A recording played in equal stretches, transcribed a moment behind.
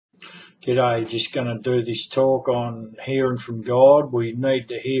G'day, just going to do this talk on hearing from God. We need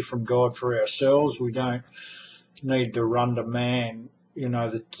to hear from God for ourselves. We don't need to run to man. You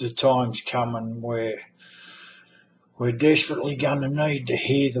know, the time's coming where we're desperately going to need to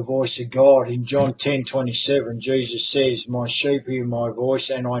hear the voice of God. In John 10:27, Jesus says, "My sheep hear my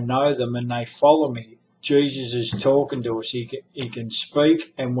voice, and I know them, and they follow me." Jesus is talking to us. He can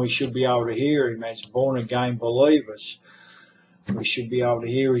speak, and we should be able to hear him as born-again believers. We should be able to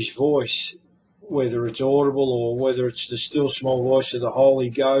hear his voice, whether it's audible or whether it's the still small voice of the Holy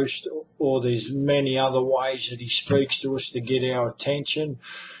Ghost, or there's many other ways that he speaks to us to get our attention.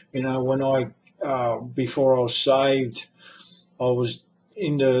 You know, when before I was saved, I was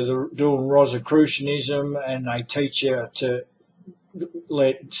into doing Rosicrucianism, and they teach you to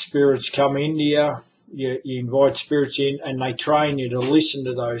let spirits come into you. You invite spirits in, and they train you to listen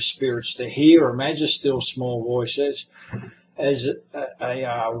to those spirits, to hear them as a still small voice, as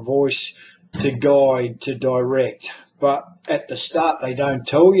a voice to guide, to direct. But at the start, they don't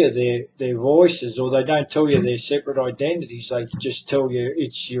tell you their voices, or they don't tell you their separate identities. They just tell you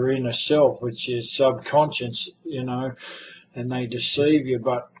it's your inner self, it's your subconscious, you know, and they deceive you.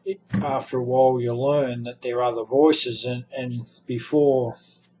 But after a while, you learn that there are other voices. And before,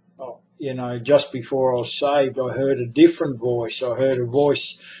 you know, just before I was saved, I heard a different voice. I heard a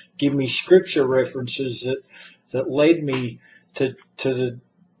voice give me scripture references that led me to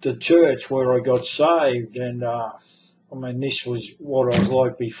the church where I got saved. And I mean, this was what I was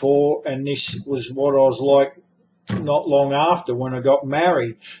like before, and this was what I was like not long after when I got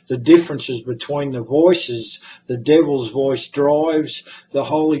married. The differences between the voices: the devil's voice drives, the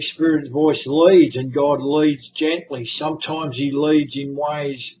Holy Spirit's voice leads, and God leads gently. Sometimes he leads in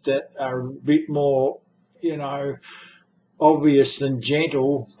ways that are a bit more, you know, obvious than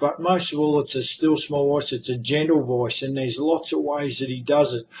gentle, but most of all it's a still small voice. It's a gentle voice, and there's lots of ways that he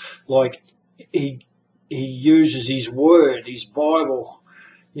does it. Like he uses his word, his Bible,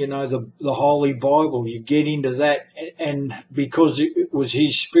 you know, the Holy Bible. You get into that, and because it was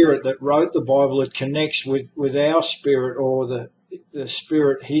his Spirit that wrote the Bible, it connects with our spirit, or the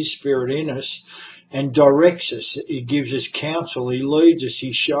Spirit, his Spirit in us, and directs us. He gives us counsel, he leads us,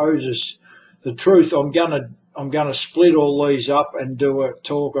 he shows us the truth. I'm going to split all these up and do a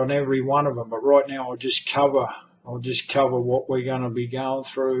talk on every one of them, but right now I'll just cover what we're going to be going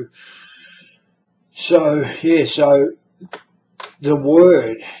through. So yeah, so the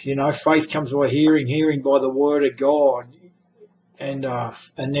word, you know, faith comes by hearing, hearing by the word of God, and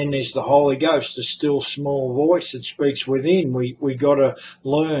then there's the Holy Ghost, the still small voice that speaks within. We got to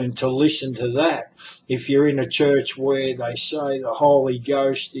learn to listen to that. If you're in a church where they say the Holy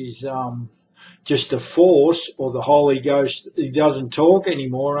Ghost is just a force, or the Holy Ghost, he doesn't talk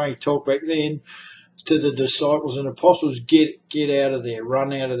anymore, he talked back then to the disciples and apostles, get out of there,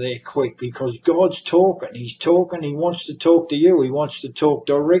 run out of there quick, because God's talking. He's talking. He wants to talk to you. He wants to talk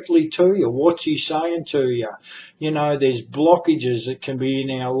directly to you. What's he saying to you? You know, there's blockages that can be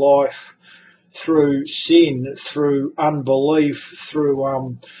in our life through sin, through unbelief,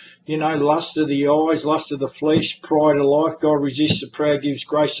 through you know, lust of the eyes, lust of the flesh, pride of life. God resists the proud, gives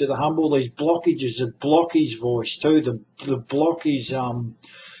grace to the humble. These blockages that block his voice too. The block his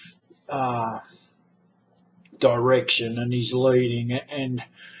direction and his leading. And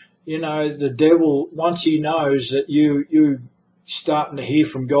you know, the devil, once he knows that you starting to hear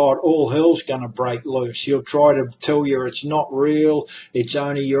from God, all hell's going to break loose. He'll try to tell you it's not real, it's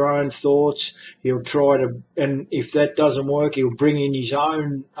only your own thoughts. He'll try to, and if that doesn't work, he'll bring in his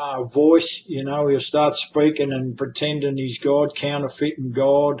own voice. You know, he'll start speaking and pretending he's God, counterfeiting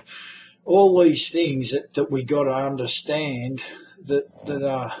God. All these things that we got to understand, that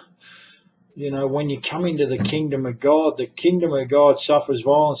are, you know, when you come into the kingdom of God suffers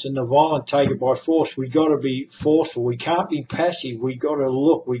violence, and the violent take it by force. We got to be forceful. We can't be passive. We got to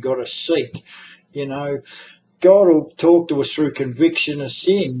look. We got to seek. You know, God will talk to us through conviction of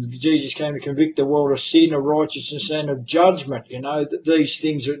sin. Jesus came to convict the world of sin, of righteousness, and of judgment. You know, these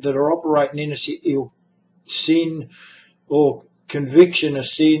things that are operating in us, sin or conviction of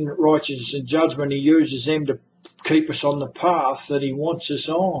sin, righteousness, and judgment. He uses them to keep us on the path that he wants us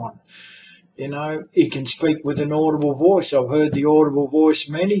on. You know, he can speak with an audible voice. I've heard the audible voice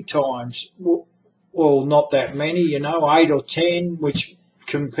many times. Well, not that many, you know, 8 or 10, which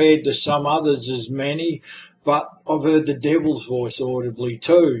compared to some others is many. But I've heard the devil's voice audibly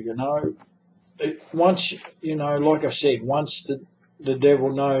too, you know. Once, you know, like I said, once the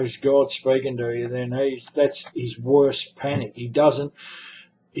devil knows God's speaking to you, then that's his worst panic. He doesn't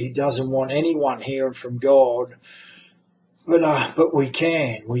want anyone hearing from God. But we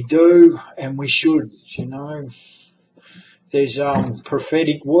do, and we should, you know. There's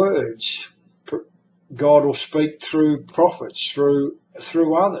prophetic words. God will speak through prophets, through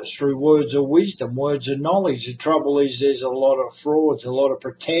others, through words of wisdom, words of knowledge. The trouble is there's a lot of frauds, a lot of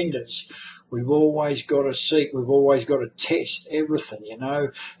pretenders. We've always got to seek, we've always got to test everything,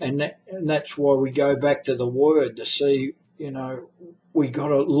 and that's why we go back to the Word to see, we got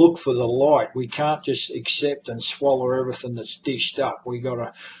to look for the light. We can't just accept and swallow everything that's dished up. We got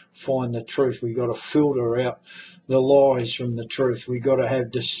to find the truth. We got to filter out the lies from the truth. We got to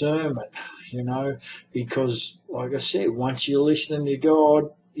have discernment, because like I said, once you're listening to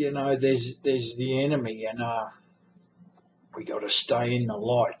God, there's the enemy, and we got to stay in the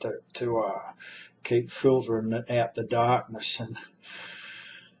light to keep filtering out the darkness.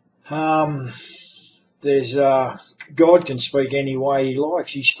 And there's God can speak any way he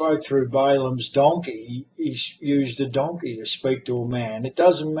likes. He spoke through Balaam's donkey. He used a donkey to speak to a man. It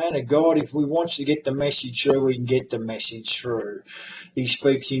doesn't matter. God, if we wants to get the message through, we can get the message through. He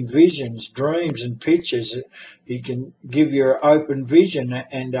speaks in visions, dreams, and pictures. He can give you an open vision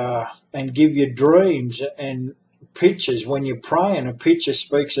and give you dreams and pictures. When you're praying, a picture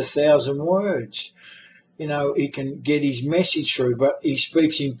speaks 1,000 words. He can get his message through, but he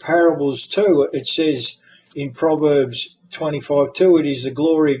speaks in parables too. It says in Proverbs 25:2, it is the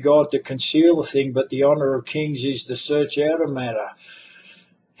glory of God to conceal a thing, but the honour of kings is to search out a matter.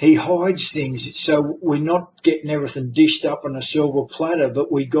 He hides things, so we're not getting everything dished up on a silver platter, but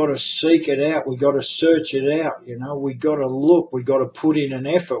we got to seek it out. We got to search it out. We got to look. We got to put in an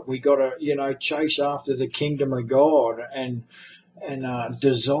effort. We got to, chase after the kingdom of God and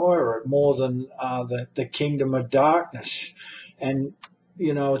desire it more than the kingdom of darkness. And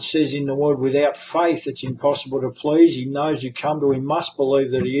it says in the Word, without faith it's impossible to please him. Those who come to him must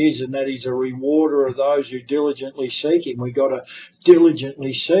believe that he is, and that he's a rewarder of those who diligently seek him. We've got to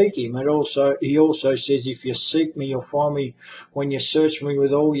diligently seek him. He also says, if you seek me, you'll find me when you search me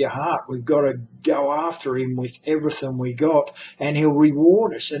with all your heart. We've got to go after him with everything we got, and he'll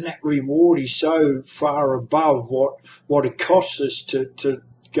reward us. And that reward is so far above what it costs us to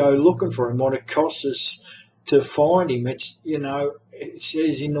go looking for him, what it costs us to find him. It's, it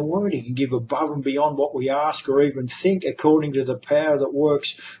says in the Word, he can give above and beyond what we ask or even think, according to the power that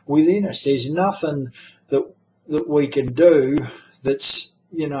works within us. There's nothing that we can do that's,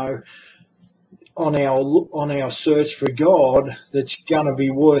 on our search for God that's going to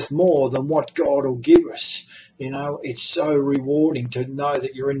be worth more than what God will give us. It's so rewarding to know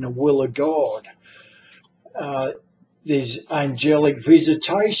that you're in the will of God. There's angelic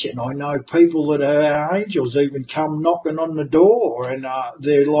visitation. I know people that are angels even come knocking on the door, and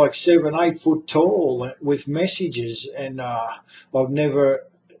they're like 7-8 foot tall with messages. And I've never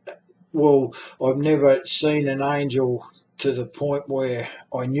seen an angel to the point where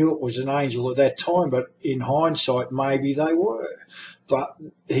I knew it was an angel at that time, but in hindsight maybe they were. But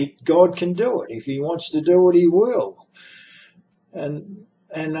God can do it. If he wants to do it, he will. And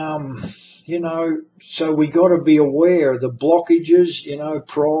so we got to be aware of the blockages,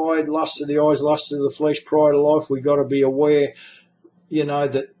 pride, lust of the eyes, lust of the flesh, pride of life. We got to be aware,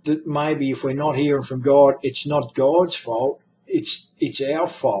 that maybe if we're not hearing from God, it's not God's fault. It's our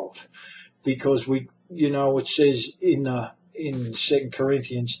fault, because it says in 2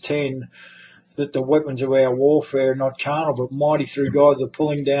 Corinthians 10 that the weapons of our warfare are not carnal, but mighty through God, the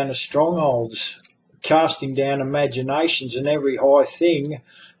pulling down of strongholds, casting down imaginations and every high thing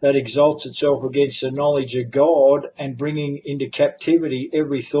that exalts itself against the knowledge of God, and bringing into captivity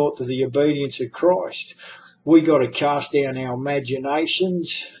every thought to the obedience of Christ. We got to cast down our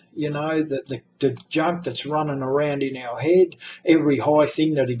imaginations, the junk that's running around in our head, every high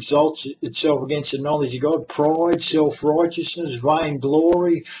thing that exalts itself against the knowledge of God, pride, self-righteousness,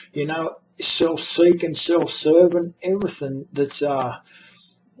 vainglory, self-seeking, self-serving, everything that's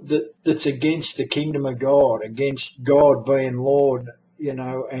against the kingdom of God, against God being Lord,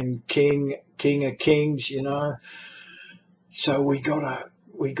 and King of Kings, So we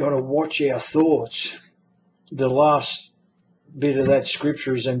gotta watch our thoughts. The last bit of that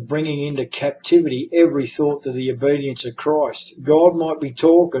scripture is, and bringing into captivity every thought to the obedience of Christ. God might be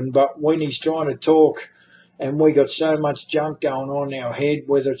talking, but when he's trying to talk, and we got so much junk going on in our head,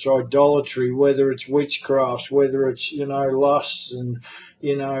 whether it's idolatry, whether it's witchcraft, whether it's, lusts and,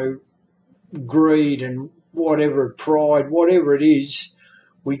 greed and whatever, pride, whatever it is,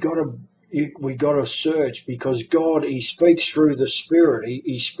 we got to search, because God, he speaks through the Spirit.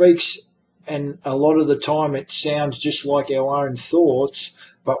 He speaks, and a lot of the time it sounds just like our own thoughts,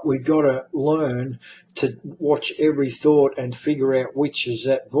 but we've got to learn to watch every thought and figure out which is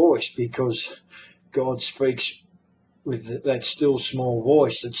that voice, because God speaks with that still small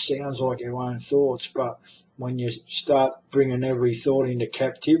voice that sounds like our own thoughts, but when you start bringing every thought into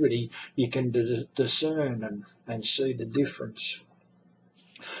captivity, you can discern and see the difference.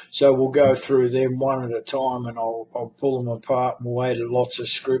 So we'll go through them one at a time, and I'll pull them apart, and we'll add lots of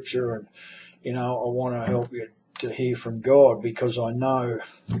scripture. And I want to help you to hear from God, because I know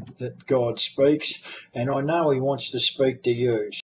that God speaks, and I know He wants to speak to you.